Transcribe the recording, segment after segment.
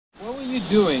were you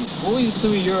doing? What were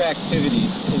some of your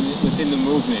activities within the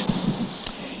movement?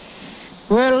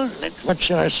 Well, what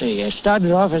shall I say? I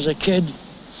started off as a kid,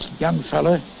 young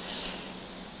fella.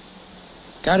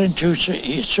 Got into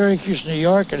Syracuse, New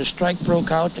York, and a strike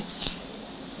broke out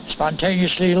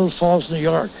spontaneously, Little Falls, New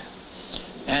York.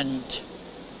 And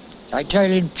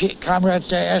Italian comrades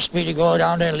there asked me to go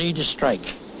down there and lead the strike.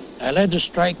 I led the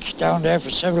strike down there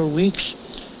for several weeks,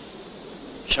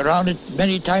 surrounded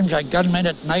many times by gunmen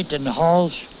at night in the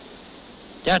halls.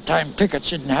 That time pickets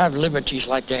didn't have liberties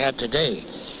like they had today.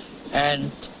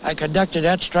 And I conducted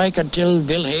that strike until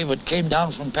Bill Haywood came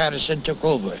down from Paris and took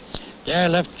over. There I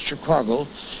left Chicago.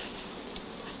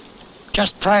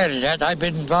 Just prior to that, I'd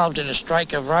been involved in a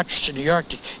strike of Rochester, New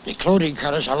York, the clothing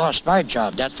cutters. I lost my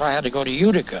job. That's why I had to go to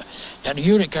Utica. And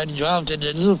Utica involved in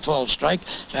the Little Falls strike,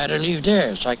 so I had to leave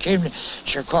there. So I came to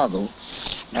Chicago.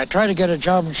 And I tried to get a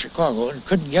job in Chicago and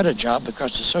couldn't get a job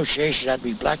because the association had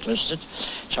me blacklisted.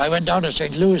 So I went down to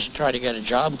St. Louis and tried to get a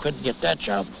job, couldn't get that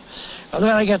job. Well,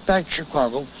 then I got back to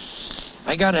Chicago.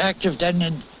 I got active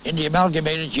then in the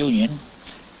Amalgamated Union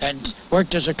and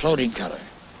worked as a clothing cutter.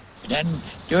 And then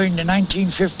during the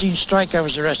 1915 strike, I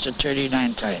was arrested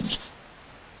 39 times.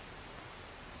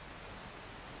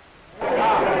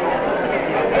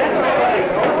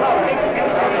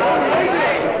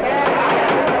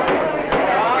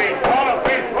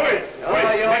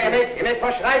 Ihr müsst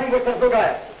verschreiben, wo es das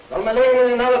sogar ist. Soll man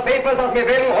legen in alle Papers, dass wir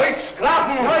wählen heute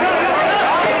Sklaven.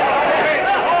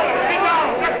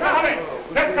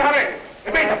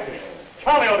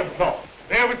 Charlie out of the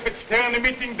Der wird mit Sterne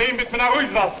Meeting, dem wird man nach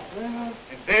Hause lassen.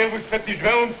 Und der wird die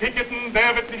Schwellen ticketen,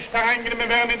 der wird nicht reingenommen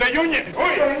werden in der Union.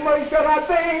 Ui! Ich möchte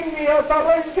raten, mir hat er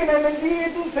rausgenommen,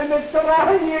 jeden zu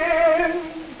Mitzrayim.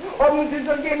 Haben Sie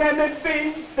so genommen,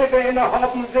 wenn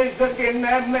haben Sie so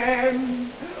genommen.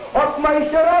 Hat mein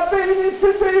Rabbin zu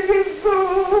sagen so,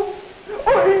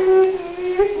 oi,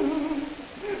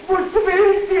 was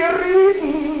willst ihr reden?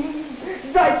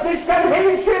 Seid nicht ein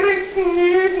Hähnchen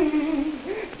jeden.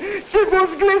 Sie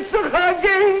muss glitzer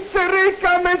gehen, zurück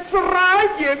am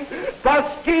Mitzrayim, das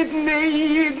geht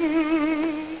nicht.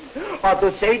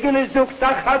 Aber Segen ist doch da,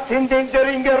 hat in den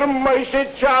geringer Mäusche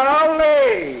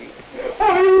Charlie.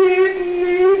 Oi,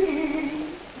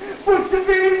 was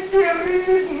willst ihr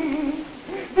reden?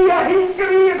 Wir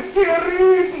hingeriert ihr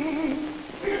Reden.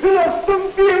 Lasst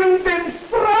uns führen den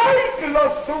Streik,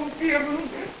 lasst uns führen,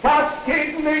 das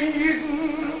geht nicht.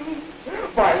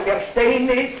 Weil wir stehen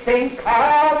nicht den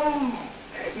Kampf,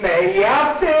 mehr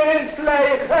jagt es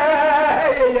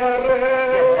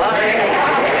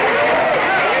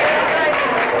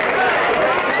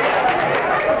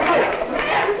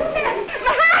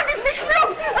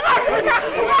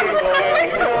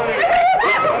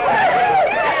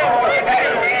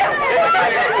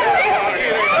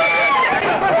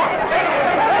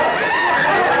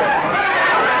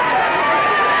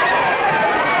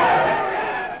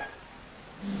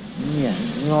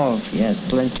No, we had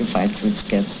plenty of fights with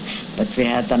scabs, but we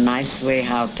had a nice way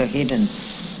how to hit them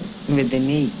with the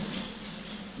knee.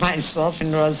 Myself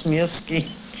and Rosmirsky,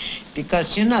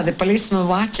 because, you know, the policeman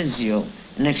watches you,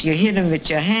 and if you hit him with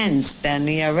your hands, then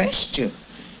he arrests you.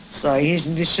 So you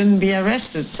shouldn't be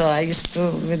arrested, so I used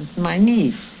to with my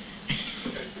knee.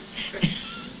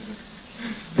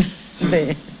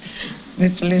 The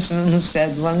policeman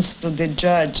said once to the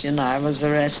judge, you know, I was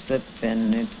arrested,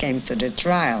 and it came to the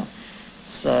trial.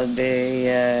 So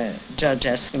the judge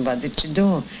asked him, what did you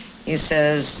do? He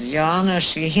says, Your Honor,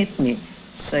 she hit me.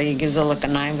 So he gives a look,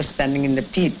 and I was standing in the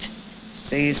pit.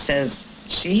 So he says,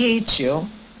 she hit you?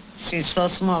 She's so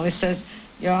small. He says,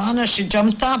 Your Honor, she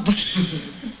jumped up.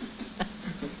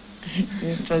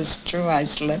 It was true, I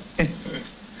slept.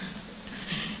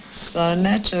 So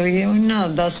naturally, you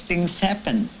know, those things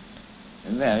happen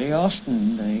very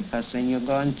often, because when you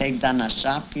go and take down a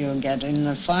shop, you get in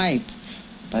a fight.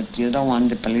 But you don't want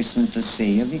the policeman to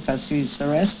see you because he's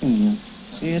arresting you.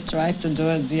 So you try to do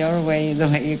it your way, the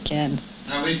way you can.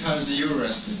 How many times are you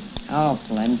arrested? Oh,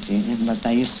 plenty. But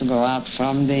I used to go out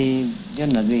from the, you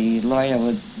know, the lawyer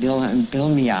would bill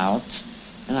me out,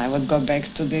 and I would go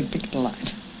back to the picket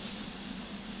line.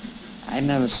 I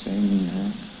never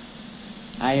seen,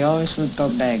 I always would go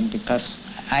back because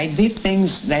I did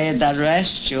things, they'd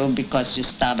arrest you because you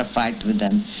start a fight with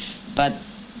them. But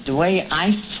the way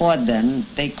I fought them,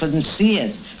 they couldn't see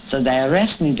it. So they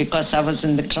arrested me because I was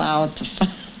in the crowd to fight.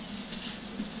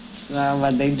 So,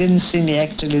 but they didn't see me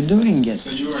actually doing it. So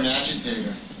you were an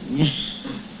agitator.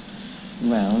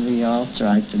 Well, we all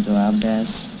tried to do our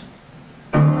best.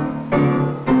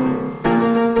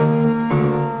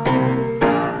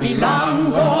 Wie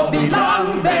lang, oh, wie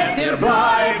lang werdet ihr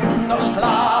bleiben noch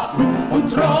schlafen und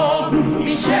träumen? oben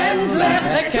die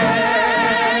schändliche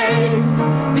Kält.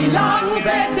 Wie lang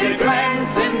wird die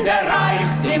Grenzen der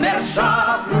Reich immer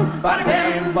schaffen, bei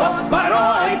dem, was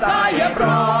bereut, eie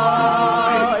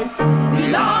Bräut. Wie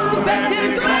lang wird die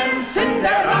Grenzen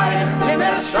der Reich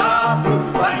immer schaffen,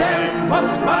 bei dem,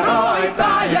 was bereut,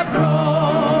 eie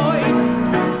Bräut.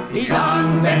 Wie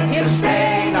lang wird hier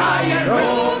stehen, eie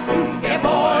roten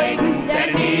Gebäuden, der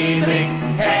niedrig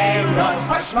hält das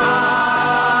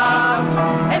Verschmack.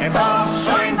 Es doch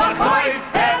schon nach heut,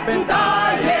 eben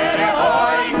da ihre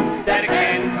Augen, der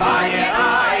kennt eie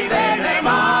eiserne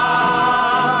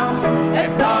Macht.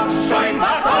 Es doch schon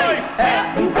nach heut,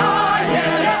 eben da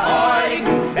ihre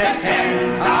Augen, der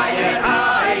kennt eie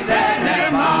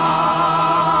eiserne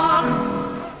Macht.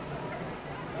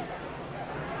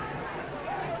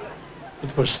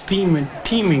 It was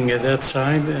teeming at that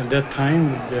time.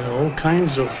 There were all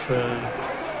kinds of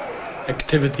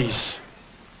activities.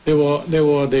 There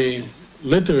were the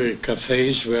literary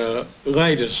cafes where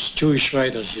writers, Jewish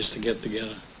writers, used to get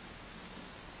together.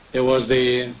 There was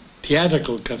the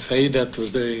theatrical cafe, that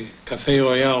was the Cafe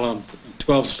Royale on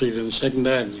 12th Street and 2nd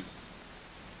Avenue,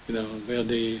 you know, where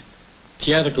the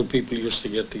theatrical people used to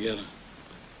get together.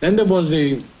 Then there was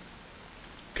the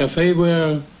cafe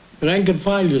where rank and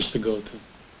file used to go to,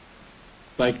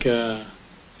 like a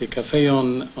cafe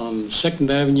on 2nd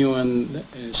Avenue and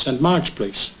St. Mark's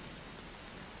Place.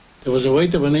 There was a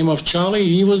waiter by the name of Charlie.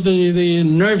 He was the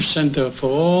nerve center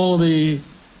for all the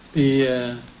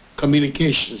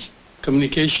communication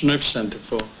nerve center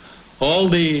for all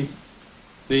the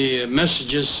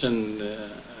messages and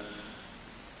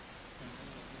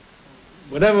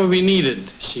whatever we needed.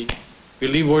 See, we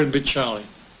leave word with Charlie.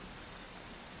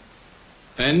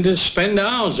 And spend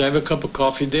hours, have a cup of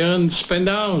coffee there and spend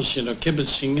hours, you know,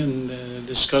 kibitzing and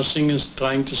discussing and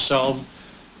trying to solve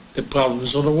the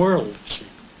problems of the world. See.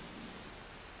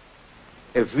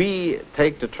 If we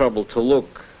take the trouble to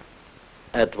look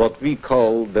at what we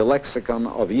call the lexicon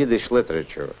of Yiddish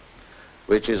literature,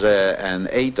 which is an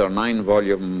 8 or 9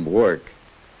 volume work,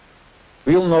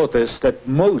 we'll notice that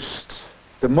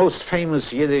the most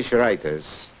famous Yiddish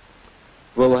writers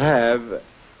will have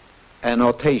a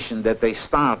notation that they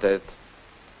started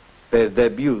their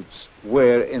debuts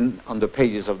were on the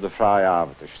pages of the Freie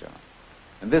Arbeiterstimme.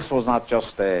 And this was not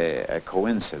just a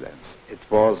coincidence, it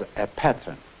was a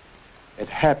pattern. It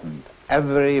happened.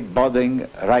 Every budding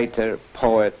writer,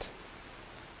 poet,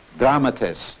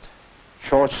 dramatist,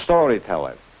 short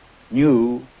storyteller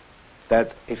knew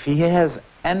that if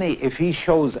he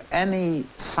shows any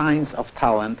signs of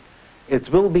talent, it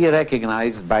will be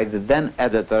recognized by the then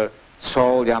editor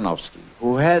Saul Janowski,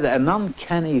 who had an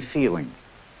uncanny feeling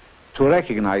to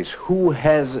recognize who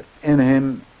has in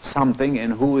him something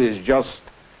and who is just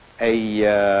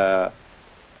a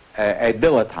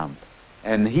dilettante.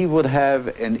 And he would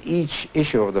have in each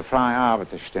issue of the Freie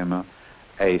Arbeiterstimme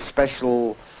a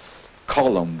special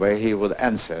column where he would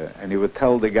answer, and he would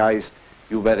tell the guys,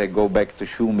 you better go back to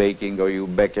shoemaking, or you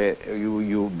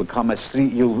become a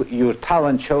street, your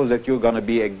talent shows that you're going to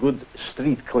be a good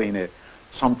street cleaner,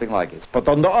 something like this. But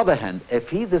on the other hand, if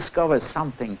he discovered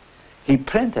something, he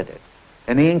printed it,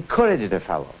 and he encouraged the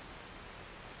fellow.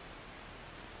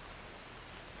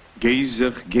 Geh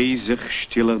sich,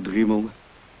 stiller Drimmel,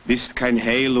 bist kein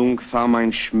Heilung für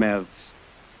mein Schmerz,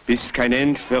 bist kein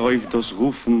End für auf das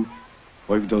Rufen,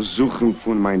 auf das Suchen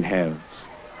von mein Herz.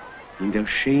 In der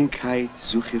Schönheit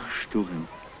such ich Sturm,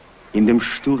 in dem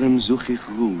Sturm such ich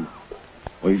Ruhe,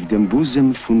 auf dem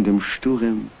Busen von dem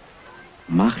Sturm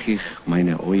mach ich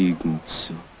meine Augen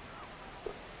zu.